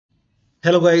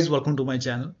Hello guys, welcome to my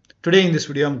channel. Today in this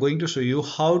video I'm going to show you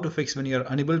how to fix when you are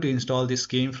unable to install this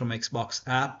game from Xbox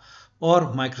app or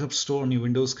Microsoft Store on your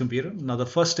Windows computer. Now the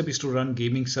first step is to run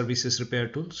Gaming Services Repair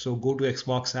Tool. So go to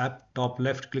Xbox app, top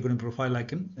left, click on the profile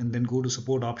icon and then go to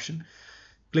support option.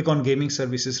 Click on Gaming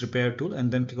Services Repair Tool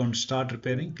and then click on Start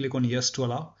Repairing. Click on Yes to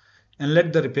allow and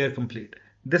let the repair complete.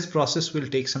 This process will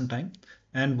take some time,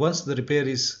 and once the repair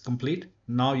is complete,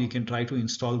 now you can try to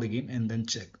install the game and then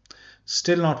check.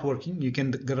 Still not working, you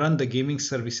can run the Gaming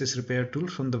Services Repair Tool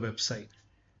from the website.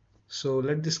 So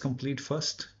let this complete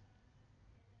first.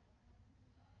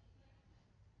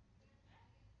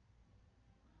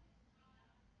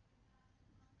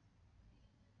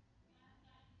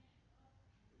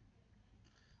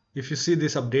 If you see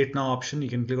this update now option, you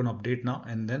can click on update now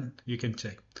and then you can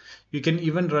check. You can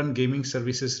even run Gaming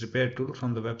Services Repair Tool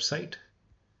from the website.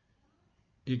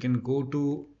 You can go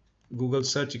to Google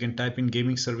search, you can type in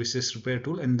Gaming Services Repair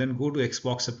Tool and then go to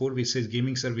Xbox support which says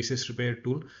Gaming Services Repair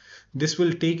Tool. This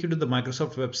will take you to the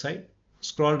Microsoft website.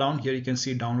 Scroll down, here you can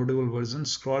see downloadable version.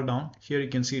 Scroll down, here you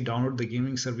can see download the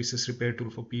Gaming Services Repair Tool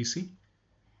for PC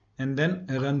and then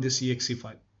run this exe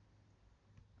file.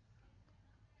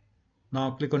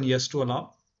 Now click on yes to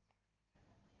allow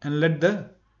and let the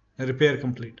repair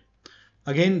complete.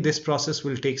 Again, this process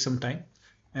will take some time,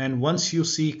 and once you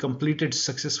see completed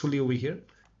successfully over here,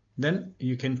 then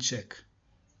you can check.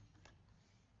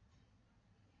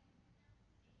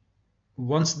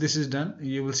 Once this is done,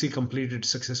 you will see completed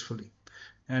successfully,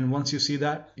 and once you see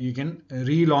that, you can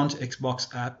relaunch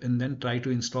Xbox app and then try to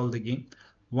install the game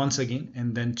once again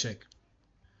and then check.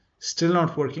 Still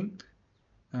not working.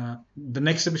 The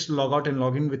next step is to log out and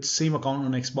log in with same account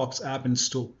on Xbox app and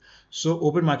store. So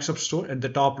open Microsoft Store. At the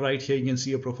top right here you can see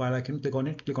your profile icon. Click on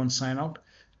it, click on sign out,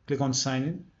 click on sign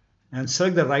in and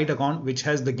select the right account which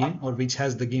has the game or which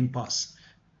has the game pass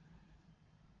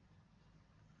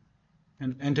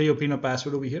and enter your PIN or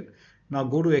password over here. Now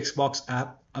go to Xbox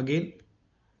app, again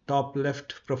top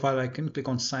left profile icon, click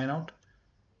on sign out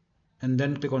and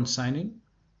then click on sign in.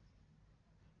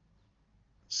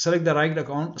 Select the right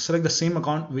account, select the same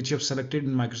account which you have selected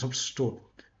in Microsoft Store,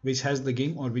 which has the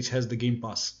game or which has the game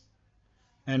pass.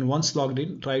 And once logged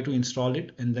in, try to install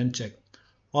it and then check.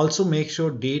 Also make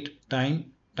sure date,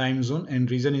 time zone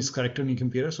and region is correct on your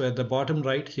computer. So at the bottom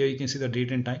right here you can see the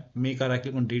date and time. Make a right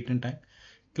click on date and time.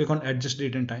 Click on adjust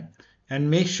date and time and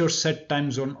make sure set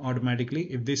time zone automatically.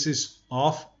 If this is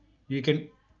off, you can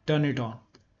turn it on.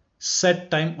 Set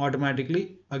time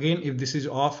automatically. Again, if this is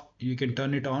off, you can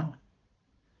turn it on.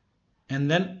 And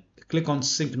then click on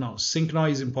sync now. Sync now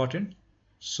is important.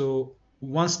 So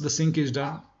once the sync is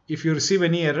done, if you receive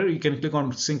any error, you can click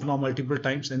on sync now multiple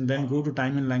times and then go to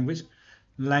time and language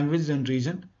and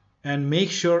region and make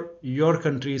sure your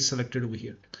country is selected over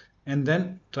here and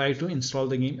then try to install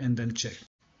the game and then check.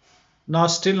 Now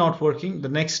still not working. The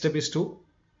next step is to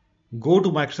go to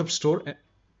Microsoft Store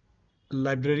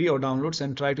library or downloads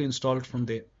and try to install it from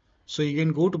there. So you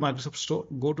can go to Microsoft Store,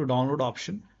 go to download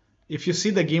option. If you see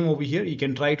the game over here, you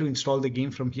can try to install the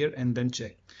game from here and then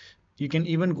check. You can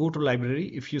even go to library.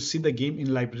 If you see the game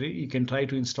in library, you can try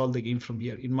to install the game from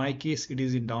here. In my case, it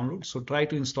is in download, so try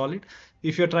to install it.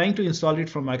 If you're trying to install it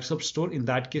from Microsoft Store, in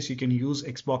that case, you can use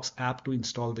Xbox app to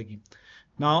install the game.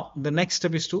 Now, the next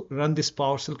step is to run this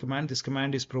PowerShell command. This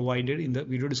command is provided in the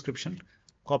video description.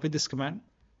 Copy this command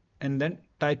and then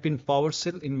type in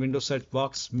PowerShell in Windows search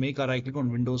box. Make a right click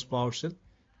on Windows PowerShell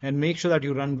and make sure that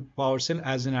you run PowerShell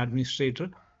as an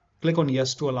administrator. Click on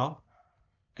yes to allow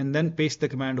and then paste the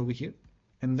command over here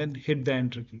and then hit the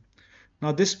enter key.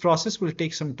 Now this process will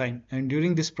take some time, and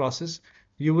during this process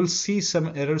you will see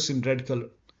some errors in red color.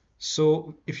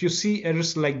 So if you see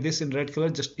errors like this in red color,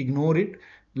 just ignore it.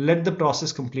 Let the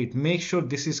process complete. Make sure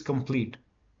this is complete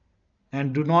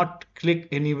and do not click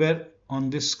anywhere on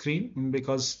this screen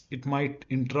because it might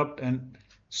interrupt, and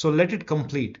so let it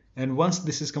complete. And once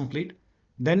this is complete,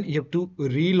 then you have to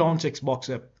relaunch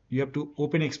Xbox app. You have to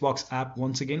open Xbox app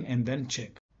once again and then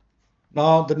check.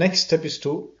 Now the next step is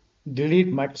to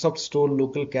delete Microsoft Store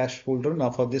local cache folder.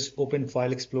 Now for this, open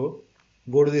File Explorer,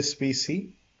 go to this PC,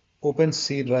 open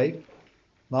C drive.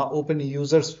 Now open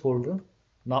users folder.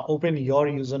 Now open your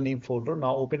username folder.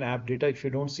 Now open AppData. If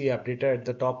you don't see AppData at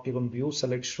the top, click on view,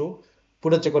 select show,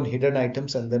 put a check on hidden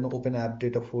items and then open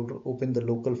AppData folder. Open the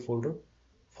local folder,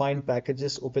 find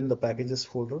packages, open the packages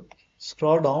folder,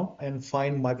 scroll down and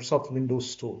find Microsoft Windows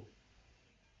Store.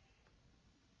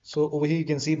 So over here you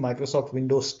can see Microsoft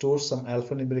Windows Store, some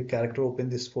alphanumeric character, open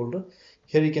this folder.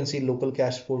 Here you can see local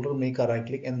cache folder, make a right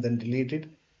click and then delete it,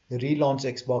 relaunch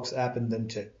Xbox app and then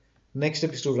check. Next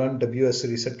step is to run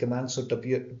WSRESET command. So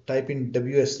type in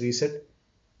WSRESET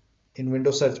in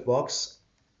Windows search box,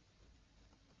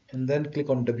 and then click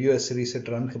on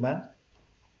WSRESET run command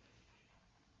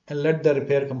and let the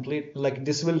repair complete. Like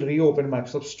this will reopen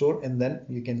Microsoft Store and then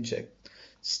you can check.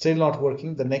 Still not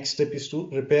working. The next step is to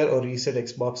repair or reset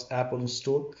Xbox app on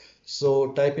store.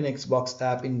 So type in Xbox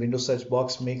app in Windows search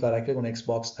box, make a right click on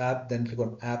Xbox app, then click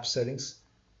on app settings.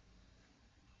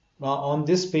 Now on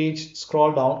this page,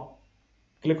 scroll down,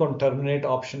 click on terminate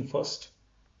option first,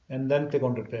 and then click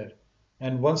on repair.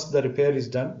 And once the repair is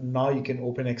done, now you can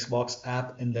open Xbox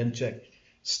app and then check.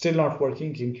 Still not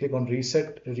working, you can click on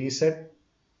reset.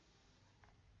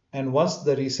 And once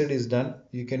the reset is done,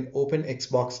 you can open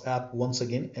Xbox app once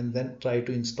again and then try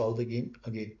to install the game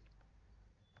again.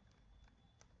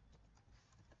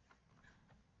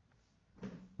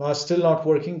 Now still not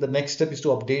working. The next step is to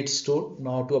update store.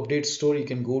 Now to update store, you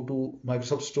can go to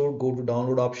Microsoft Store, go to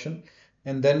download option,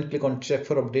 and then click on check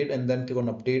for update and then click on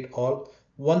update all.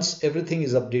 Once everything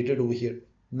is updated over here,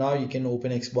 now you can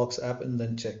open Xbox app and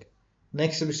then check.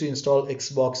 Next step is to install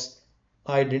Xbox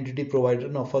identity provider.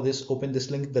 Now for this, open this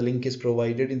link. The link is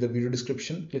provided in the video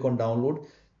description. Click on download,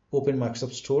 open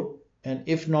Microsoft Store. And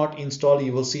if not install,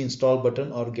 you will see install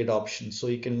button or get option. So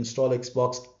you can install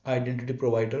Xbox identity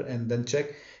provider and then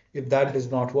check. If that does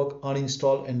not work,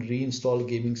 uninstall and reinstall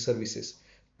gaming services.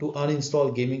 To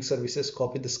uninstall gaming services,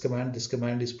 copy this command. This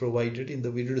command is provided in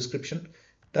the video description.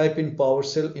 Type in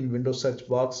PowerShell in Windows search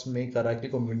box, make a right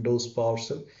click on Windows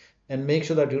PowerShell and make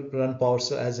sure that you run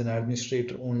PowerShell as an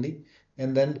administrator only,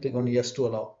 and then click on yes to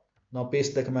allow. Now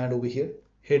paste the command over here,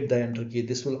 hit the enter key.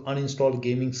 This will uninstall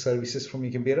gaming services from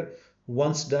your computer.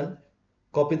 Once done,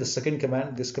 copy the second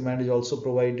command. This command is also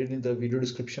provided in the video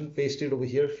description. Paste it over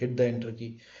here, hit the enter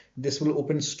key. This will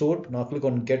open store. Now click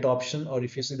on get option, or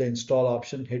if you see the install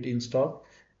option, hit install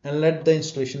and let the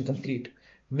installation complete.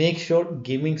 Make sure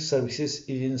gaming services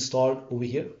is installed over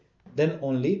here. Then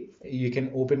only you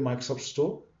can open Microsoft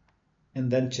Store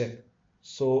and then check.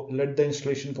 So let the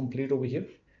installation complete over here,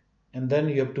 and then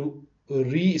you have to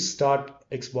restart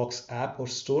Xbox app or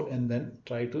store and then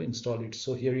try to install it.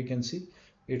 So here you can see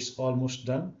it's almost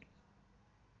done.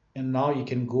 And now you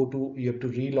can go to, you have to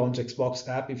relaunch Xbox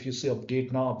app. If you see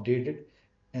update now, update it,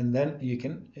 and then you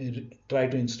can try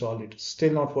to install it.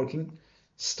 Still not working.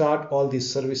 Start all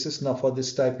these services. Now for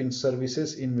this, type in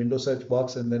services in Windows search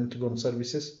box and then click on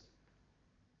services.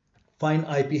 Find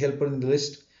IP helper in the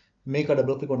list. Make a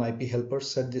double click on IP helper.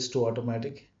 Set this to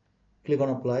automatic. Click on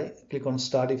apply. Click on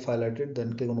start if highlighted.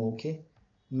 Then click on OK.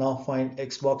 Now find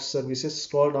Xbox services.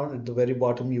 Scroll down at the very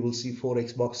bottom. You will see 4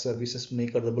 Xbox services.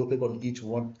 Make a double click on each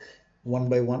one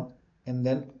by one, and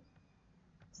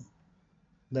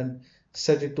then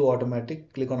set it to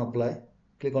automatic. Click on apply.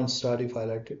 Click on start if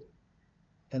highlighted,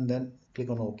 and then click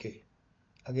on OK.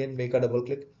 Again, make a double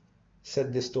click.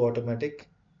 Set this to automatic.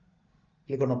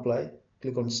 Click on apply.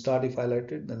 Click on start if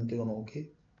highlighted. Then click on OK.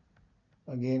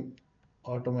 Again,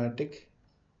 automatic.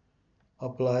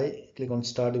 Apply. Click on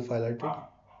start if highlighted.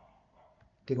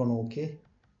 Click on OK.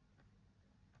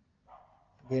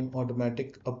 Again,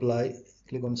 automatic. Apply.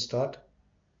 Click on start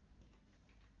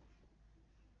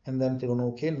and then click on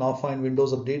OK. Now find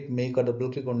Windows Update. Make a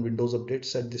double click on Windows Update.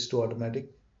 Set this to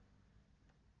automatic.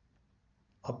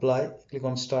 Apply. Click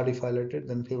on start if highlighted.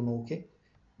 Then click on OK.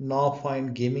 Now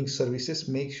find gaming services.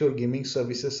 Make sure gaming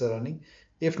services are running.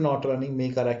 If not running,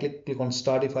 make a right click. Click on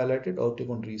start if highlighted or click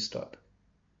on restart.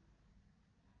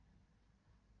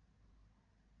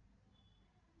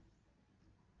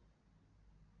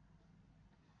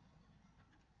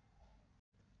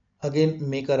 Again,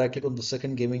 make a right click on the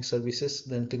second gaming services,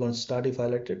 then click on start if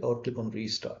highlighted or click on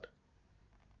restart.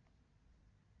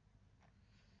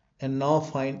 And now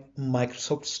find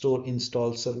Microsoft Store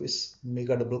install service. Make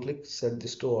a double click, set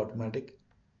this to automatic.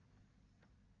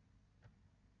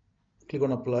 Click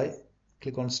on apply,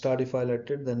 click on start if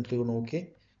highlighted, then click on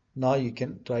OK. Now you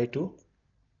can try to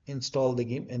install the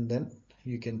game and then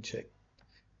you can check.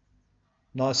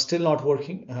 Now still not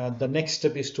working. The next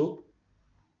step is to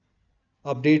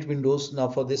update Windows. Now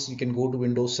for this, you can go to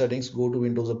Windows settings, go to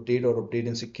Windows update or update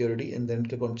in security, and then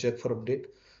click on check for update.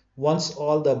 Once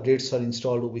all the updates are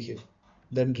installed over here,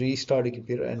 then restart your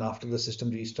computer, and after the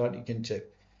system restart, you can check.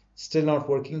 Still not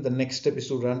working. The next step is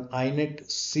to run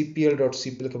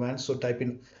inetcpl.cpl command. So type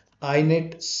in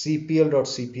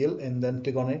inetcpl.cpl and then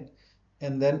click on it,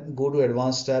 and then go to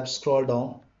advanced tab, scroll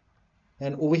down,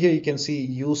 and over here you can see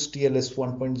use TLS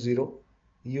 1.0,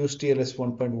 use TLS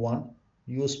 1.1,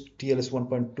 use TLS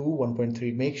 1.2,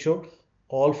 1.3. Make sure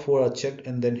all 4 are checked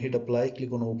and then hit apply.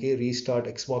 Click on OK, restart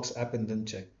Xbox app and then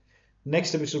check. Next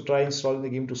step is to try installing the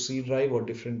game to C drive or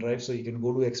different drive. So you can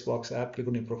go to Xbox app, click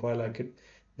on your profile icon,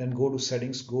 then go to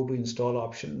settings, go to install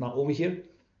option. Now over here,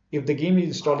 If the game is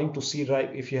installing to C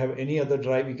drive, if you have any other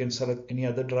drive, you can select any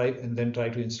other drive and then try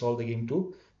to install the game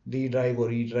to D drive or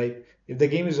E drive. If the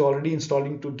game is already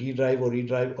installing to D drive or E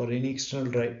drive or any external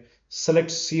drive,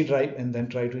 select C drive and then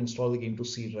try to install the game to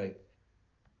C drive.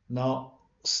 Now,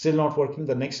 still not working.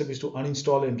 The next step is to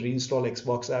uninstall and reinstall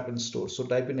Xbox app in store. So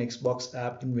type in Xbox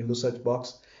app in Windows search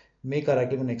box, make a right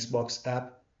click on Xbox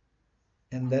app,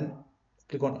 and then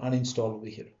click on uninstall over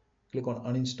here. Click on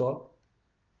uninstall.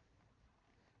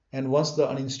 And once the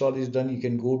uninstall is done, you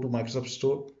can go to Microsoft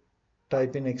Store,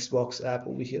 type in Xbox app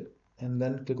over here, and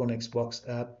then click on Xbox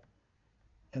app,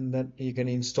 and then you can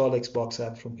install Xbox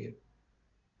app from here.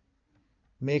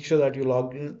 Make sure that you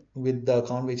log in with the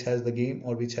account which has the game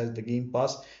or which has the game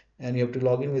pass, and you have to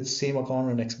log in with same account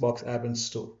on Xbox app and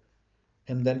store,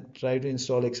 and then try to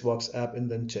install Xbox app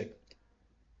and then check.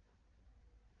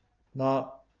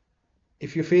 Now,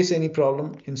 if you face any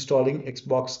problem installing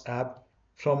Xbox app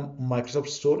from Microsoft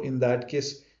Store, in that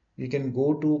case, you can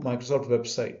go to Microsoft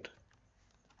website,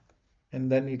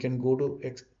 and then you can go to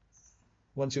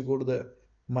once you go to the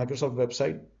Microsoft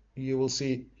website, you will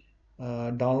see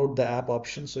download the app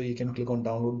option. So you can click on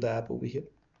download the app over here,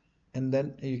 and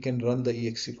then you can run the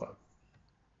exe file.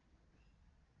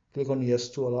 Click on yes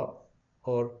to allow,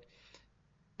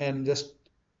 and just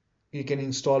you can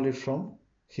install it from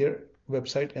here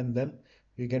website, and then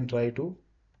you can try to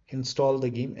install the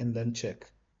game and then check.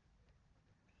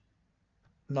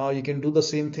 Now you can do the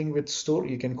same thing with store.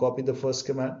 You can copy the first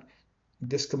command.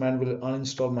 This command will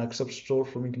uninstall Microsoft Store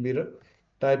from your computer.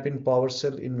 Type in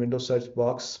PowerShell in Windows search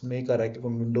box, make a right click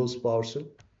on Windows PowerShell,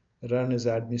 run as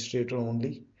administrator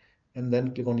only, and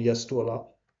then click on yes to allow.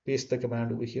 Paste the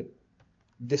command over here.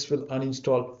 This will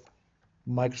uninstall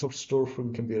Microsoft Store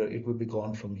from computer. It will be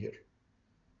gone from here.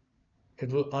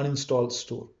 It will uninstall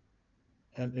Store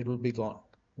and it will be gone.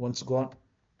 Once gone,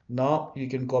 now you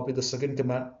can copy the second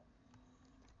command,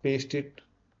 paste it,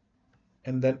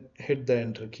 and then hit the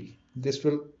enter key. This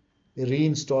will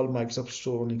reinstall Microsoft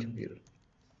Store on your computer,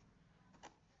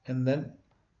 and then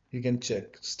you can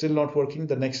check. Still not working.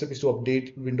 The next step is to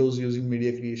update Windows using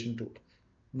media creation tool.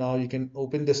 Now you can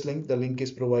open this link. The link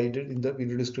is provided in the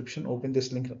video description. Open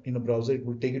this link in a browser. It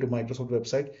will take you to Microsoft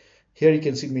website. Here you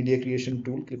can see media creation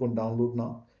tool. Click on download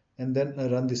now, and then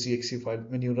run this exe file.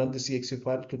 When you run this exe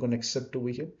file, click on accept over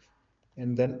here,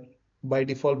 and then by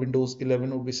default Windows 11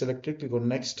 will be selected. Click on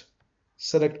next.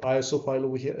 Select ISO file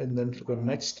over here, and then click on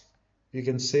next. You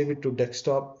can save it to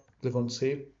desktop. Click on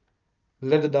save.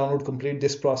 Let the download complete.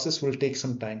 This process will take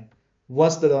some time.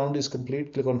 Once the download is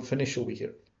complete, click on finish over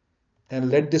here, and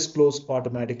let this close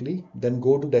automatically. Then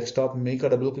go to desktop, make a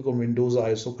double click on Windows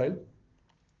ISO file,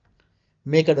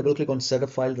 make a double click on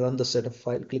setup file, run the setup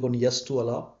file, click on yes to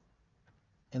allow,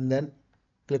 and then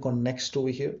click on next over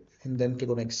here, and then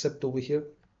click on accept over here,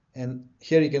 and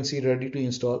here you can see ready to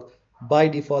install. By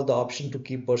default, the option to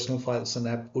keep personal files and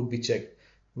app would be checked.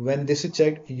 When this is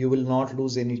checked, you will not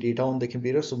lose any data on the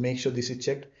computer, so make sure this is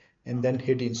checked and then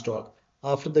hit install.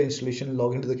 After the installation,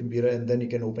 log into the computer, and then you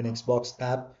can open Xbox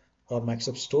app or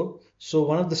Microsoft Store. So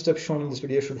one of the steps shown in this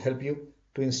video should help you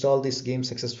to install this game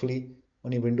successfully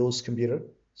on your Windows computer.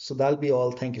 So that'll be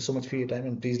all. Thank you so much for your time,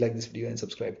 and please like this video and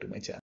subscribe to my channel.